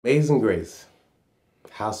Amazing grace,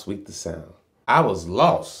 how sweet the sound. I was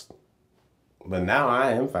lost, but now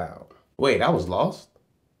I am found. Wait, I was lost?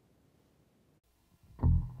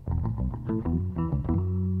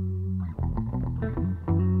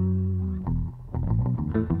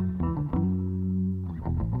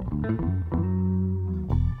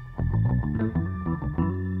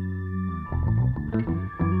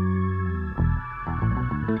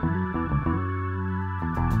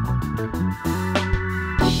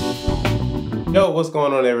 Yo, what's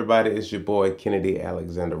going on, everybody? It's your boy Kennedy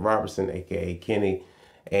Alexander Robertson, aka Kenny,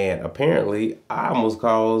 and apparently I almost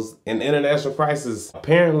caused an international crisis.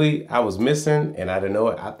 Apparently I was missing and I didn't know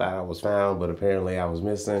it. I thought I was found, but apparently I was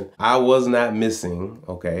missing. I was not missing,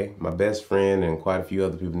 okay? My best friend and quite a few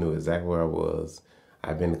other people knew exactly where I was.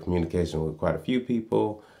 I've been in communication with quite a few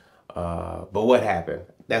people, but what happened?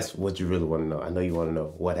 That's what you really want to know. I know you want to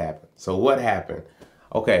know what happened. So what happened?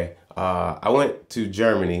 Okay, I went to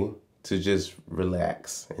Germany to just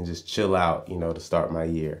relax and just chill out, you know, to start my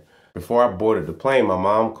year. Before I boarded the plane, my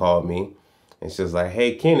mom called me and she was like,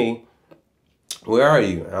 "Hey, Kenny, where are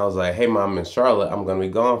you?" And I was like, "Hey, Mom, I'm in Charlotte. I'm gonna be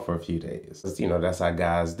gone for a few days." You know, that's how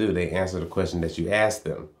guys do. They answer the question that you ask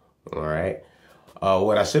them, all right?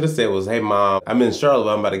 What I should have said was, "Hey, Mom, I'm in Charlotte,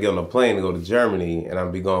 but I'm about to get on a plane to go to Germany and I'm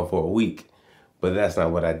gonna be gone for a week." But that's not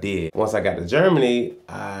what I did. Once I got to Germany,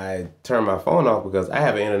 I turned my phone off because I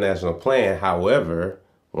have an international plan. However,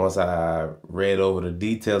 once I read over the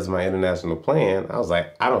details of my international plan, I was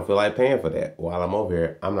like, I don't feel like paying for that. While I'm over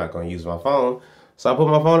here, I'm not gonna use my phone. So I put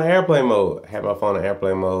my phone in airplane mode. I had my phone in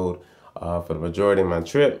airplane mode for the majority of my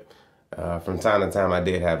trip. From time to time, I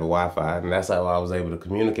did have the Wi-Fi, and that's how I was able to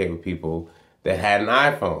communicate with people that had an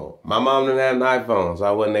iPhone. My mom didn't have an iPhone, so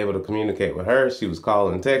I wasn't able to communicate with her. She was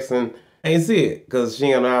calling, texting. I ain't see it, because she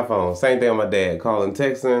ain't on an iPhone. Same thing with my dad, calling,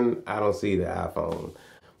 texting. I don't see the iPhone.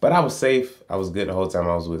 But I was safe. I was good the whole time.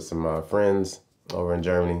 I was with some friends over in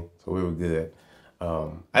Germany, so we were good.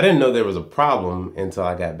 I didn't know there was a problem until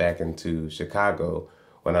I got back into Chicago.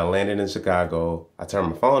 When I landed in Chicago, I turned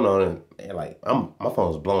my phone on and like my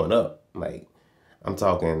phone's blowing up. Like, I'm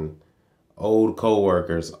talking old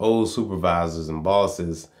coworkers, old supervisors and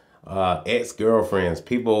bosses, ex-girlfriends,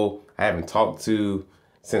 people I haven't talked to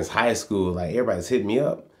since high school. Like, everybody's hitting me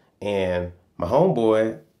up. And my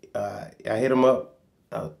homeboy, I hit him up.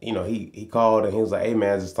 You know, he called and he was like, "Hey,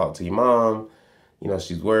 man, just talk to your mom. You know,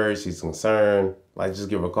 she's worried, she's concerned. Like, just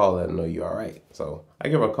give her a call, let her know you're all right." So I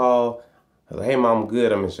give her a call. I was like, "Hey, Mom, I'm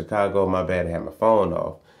good. I'm in Chicago. My bad, I had my phone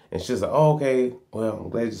off." And she's like, "Oh, okay. Well, I'm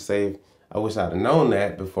glad you're safe. I wish I'd have known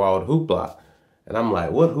that before all the hoopla." And I'm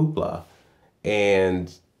like, "What hoopla?"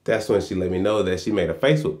 And that's when she let me know that she made a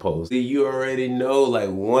Facebook post. You already know, like,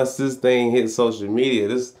 once this thing hits social media,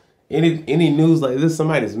 this any news like this,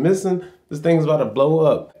 somebody's missing, this thing's about to blow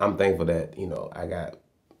up. I'm thankful that, you know, I got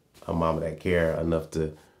a mama that care enough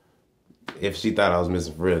to, if she thought I was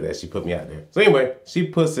missing for real, that she put me out there. So anyway, she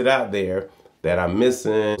puts it out there that I'm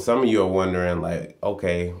missing. Some of you are wondering, like,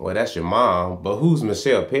 okay, well, that's your mom, but who's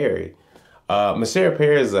Michelle Perry? Michelle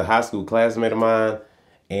Perry is a high school classmate of mine,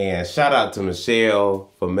 and shout out to Michelle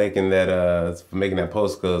for making that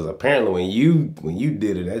post, because apparently when you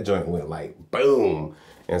did it, that joint went like boom.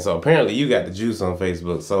 And so apparently you got the juice on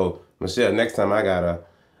Facebook. So Michelle, next time I got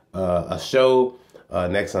a show,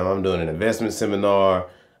 next time I'm doing an investment seminar,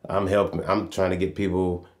 I'm trying to get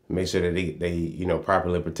people, make sure that they you know,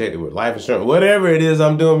 properly protected with life insurance. Whatever it is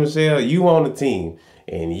I'm doing, Michelle, you on the team.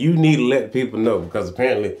 And you need to let people know, because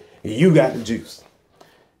apparently you got the juice.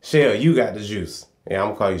 Shell, you got the juice. Yeah, I'm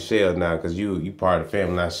gonna call you Shell now because you part of the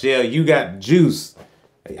family now. Shell, you got the juice.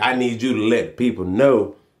 I need you to let people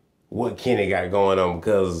know what Kenny got going on,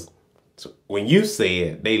 because when you say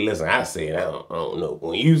it, they listen. I say it, I don't know.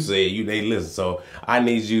 When you say it, they listen. So I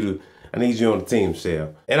need you on the team,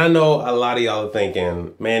 Shell. And I know a lot of y'all are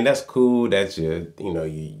thinking, man, that's cool that your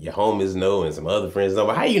homies know and some other friends know,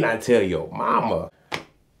 but how you not tell your mama?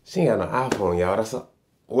 She ain't got no iPhone, y'all. That's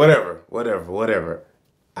whatever.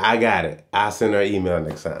 I got it. I'll send her an email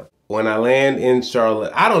next time. When I land in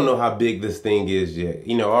Charlotte, I don't know how big this thing is yet.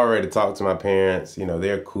 You know, I already talked to my parents. You know,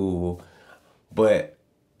 they're cool. But,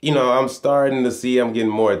 you know, I'm starting to see I'm getting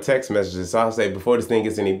more text messages. So I'll say, before this thing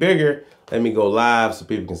gets any bigger, let me go live so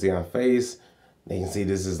people can see my face. They can see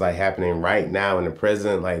this is like happening right now in the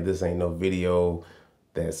present. Like, this ain't no video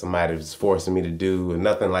that somebody's forcing me to do or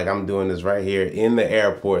nothing. Like, I'm doing this right here in the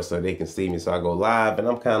airport so they can see me. So I go live and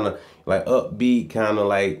I'm kind of like upbeat, kind of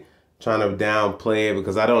like trying to downplay it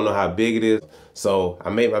because I don't know how big it is. So I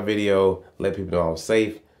made my video, let people know I was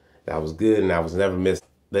safe, that I was good, and I was never missed.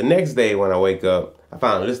 The next day when I wake up, I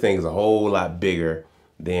found this thing is a whole lot bigger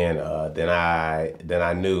than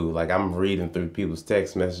I knew. Like, I'm reading through people's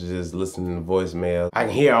text messages, listening to voicemails. I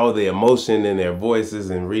can hear all the emotion in their voices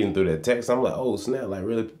and reading through their text. I'm like, oh snap! Like,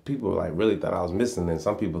 really, people like really thought I was missing, and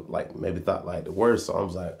some people like maybe thought like the worst. So I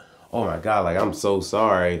was like, oh my God! Like, I'm so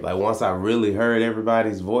sorry. Like, once I really heard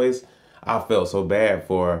everybody's voice, I felt so bad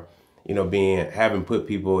for, you know, having put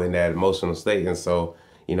people in that emotional state. And so,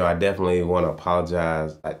 you know, I definitely want to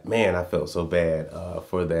apologize. Like, man, I felt so bad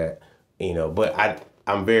for that, you know, but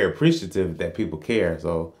I'm very appreciative that people care.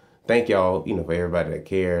 So thank y'all, you know, for everybody that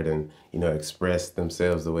cared and, you know, expressed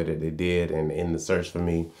themselves the way that they did and in the search for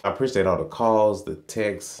me. I appreciate all the calls, the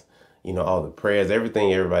texts, you know, all the prayers,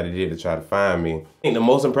 everything everybody did to try to find me. I think the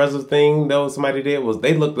most impressive thing though somebody did was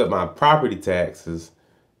they looked up my property taxes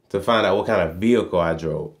to find out what kind of vehicle I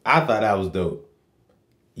drove. I thought that was dope.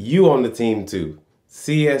 You on the team too.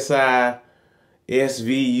 CSI,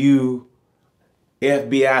 SVU,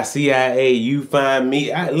 FBI, CIA, you find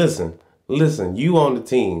me. Listen, you on the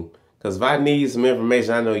team. Because if I need some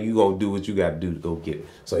information, I know you going to do what you got to do to go get it.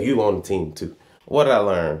 So you on the team too. What did I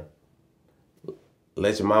learn?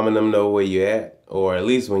 Let your mama and them know where you at, or at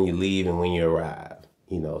least when you leave and when you arrive,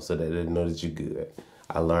 you know, so that they know that you're good.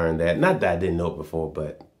 I learned that. Not that I didn't know it before,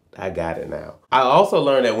 but I got it now. I also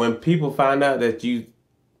learned that when people find out that you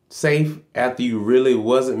safe after you really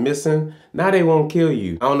wasn't missing, now they won't kill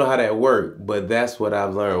you. I don't know how that worked, but that's what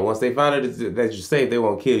I've learned. Once they find out that you're safe, they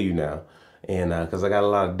won't kill you now. And because I got a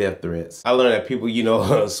lot of death threats. I learned that people, you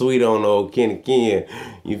know, sweet on old Kenny Ken,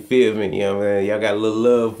 you feel me? You know what I mean? Y'all got a little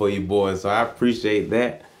love for you boys, so I appreciate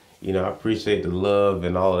that. You know, I appreciate the love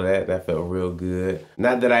and all of that. That felt real good.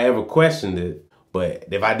 Not that I ever questioned it, but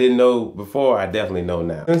if I didn't know before, I definitely know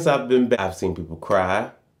now. Since I've been back, I've seen people cry.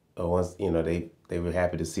 Once, you know, they were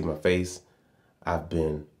happy to see my face. I've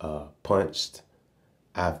been punched.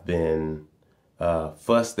 I've been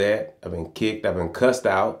fussed at. I've been kicked. I've been cussed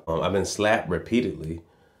out. I've been slapped repeatedly.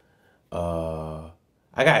 I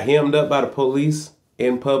got hemmed up by the police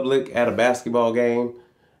in public at a basketball game,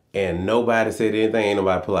 and nobody said anything. Ain't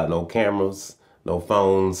nobody pull out no cameras, no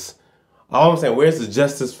phones. All I'm saying, where's the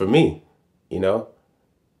justice for me? You know,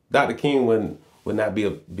 Dr. King would not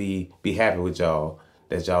be happy with y'all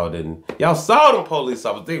that y'all didn't. Y'all saw them police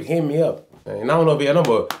officers. They hit me up, and I don't know if y'all know,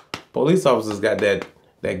 but police officers got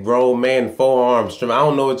that grown man forearm strength. I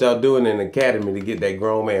don't know what y'all doing in the academy to get that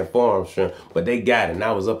grown man forearm strength, but they got it. And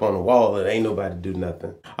I was up on the wall, and ain't nobody do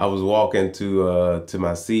nothing. I was walking to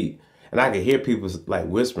my seat, and I could hear people like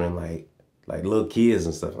whispering, like little kids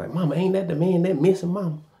and stuff, like, "Mama, ain't that the man that missing,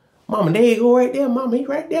 Mama? Mama, there you go right there, Mama. He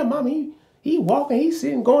right there, Mama. He walking, he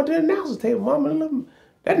sitting, going to the announcer's table, Mama.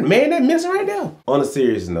 That man that missing right there." On a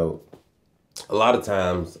serious note, a lot of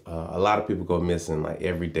times, a lot of people go missing like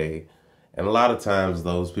every day. And a lot of times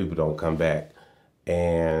those people don't come back.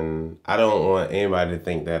 And I don't want anybody to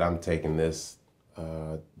think that I'm taking this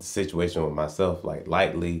situation with myself like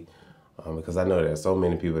lightly, because I know there's so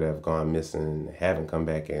many people that have gone missing and haven't come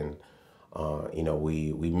back. And, you know,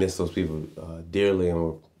 we miss those people dearly, and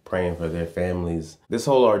we're praying for their families. This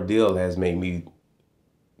whole ordeal has made me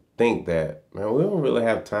think that, man, we don't really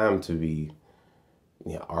have time to be,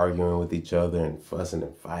 you know, arguing with each other and fussing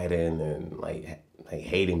and fighting and like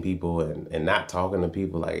hating people and not talking to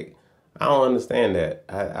people. Like, I don't understand that.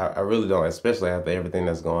 I really don't, especially after everything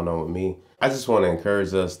that's going on with me. I just want to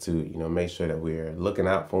encourage us to, you know, make sure that we're looking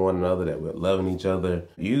out for one another, that we're loving each other.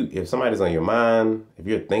 If somebody's on your mind, if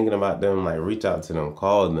you're thinking about them, like, reach out to them,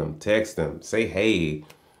 call them, text them, say hey.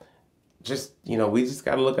 Just, you know, we just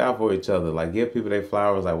got to look out for each other. Like, give people their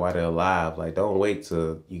flowers, like, while they're alive. Like, don't wait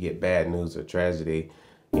till you get bad news or tragedy.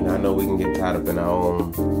 You know, I know we can get tied up in our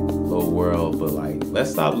own little world, but like,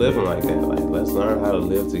 let's stop living like that. Like, let's learn how to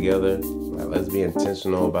live together. Like, let's be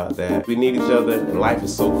intentional about that. We need each other, and life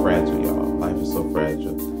is so fragile, y'all. Life is so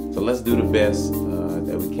fragile. So let's do the best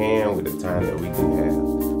that we can with the time that we do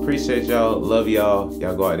have. Appreciate y'all. Love y'all.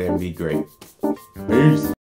 Y'all go out there and be great. Peace.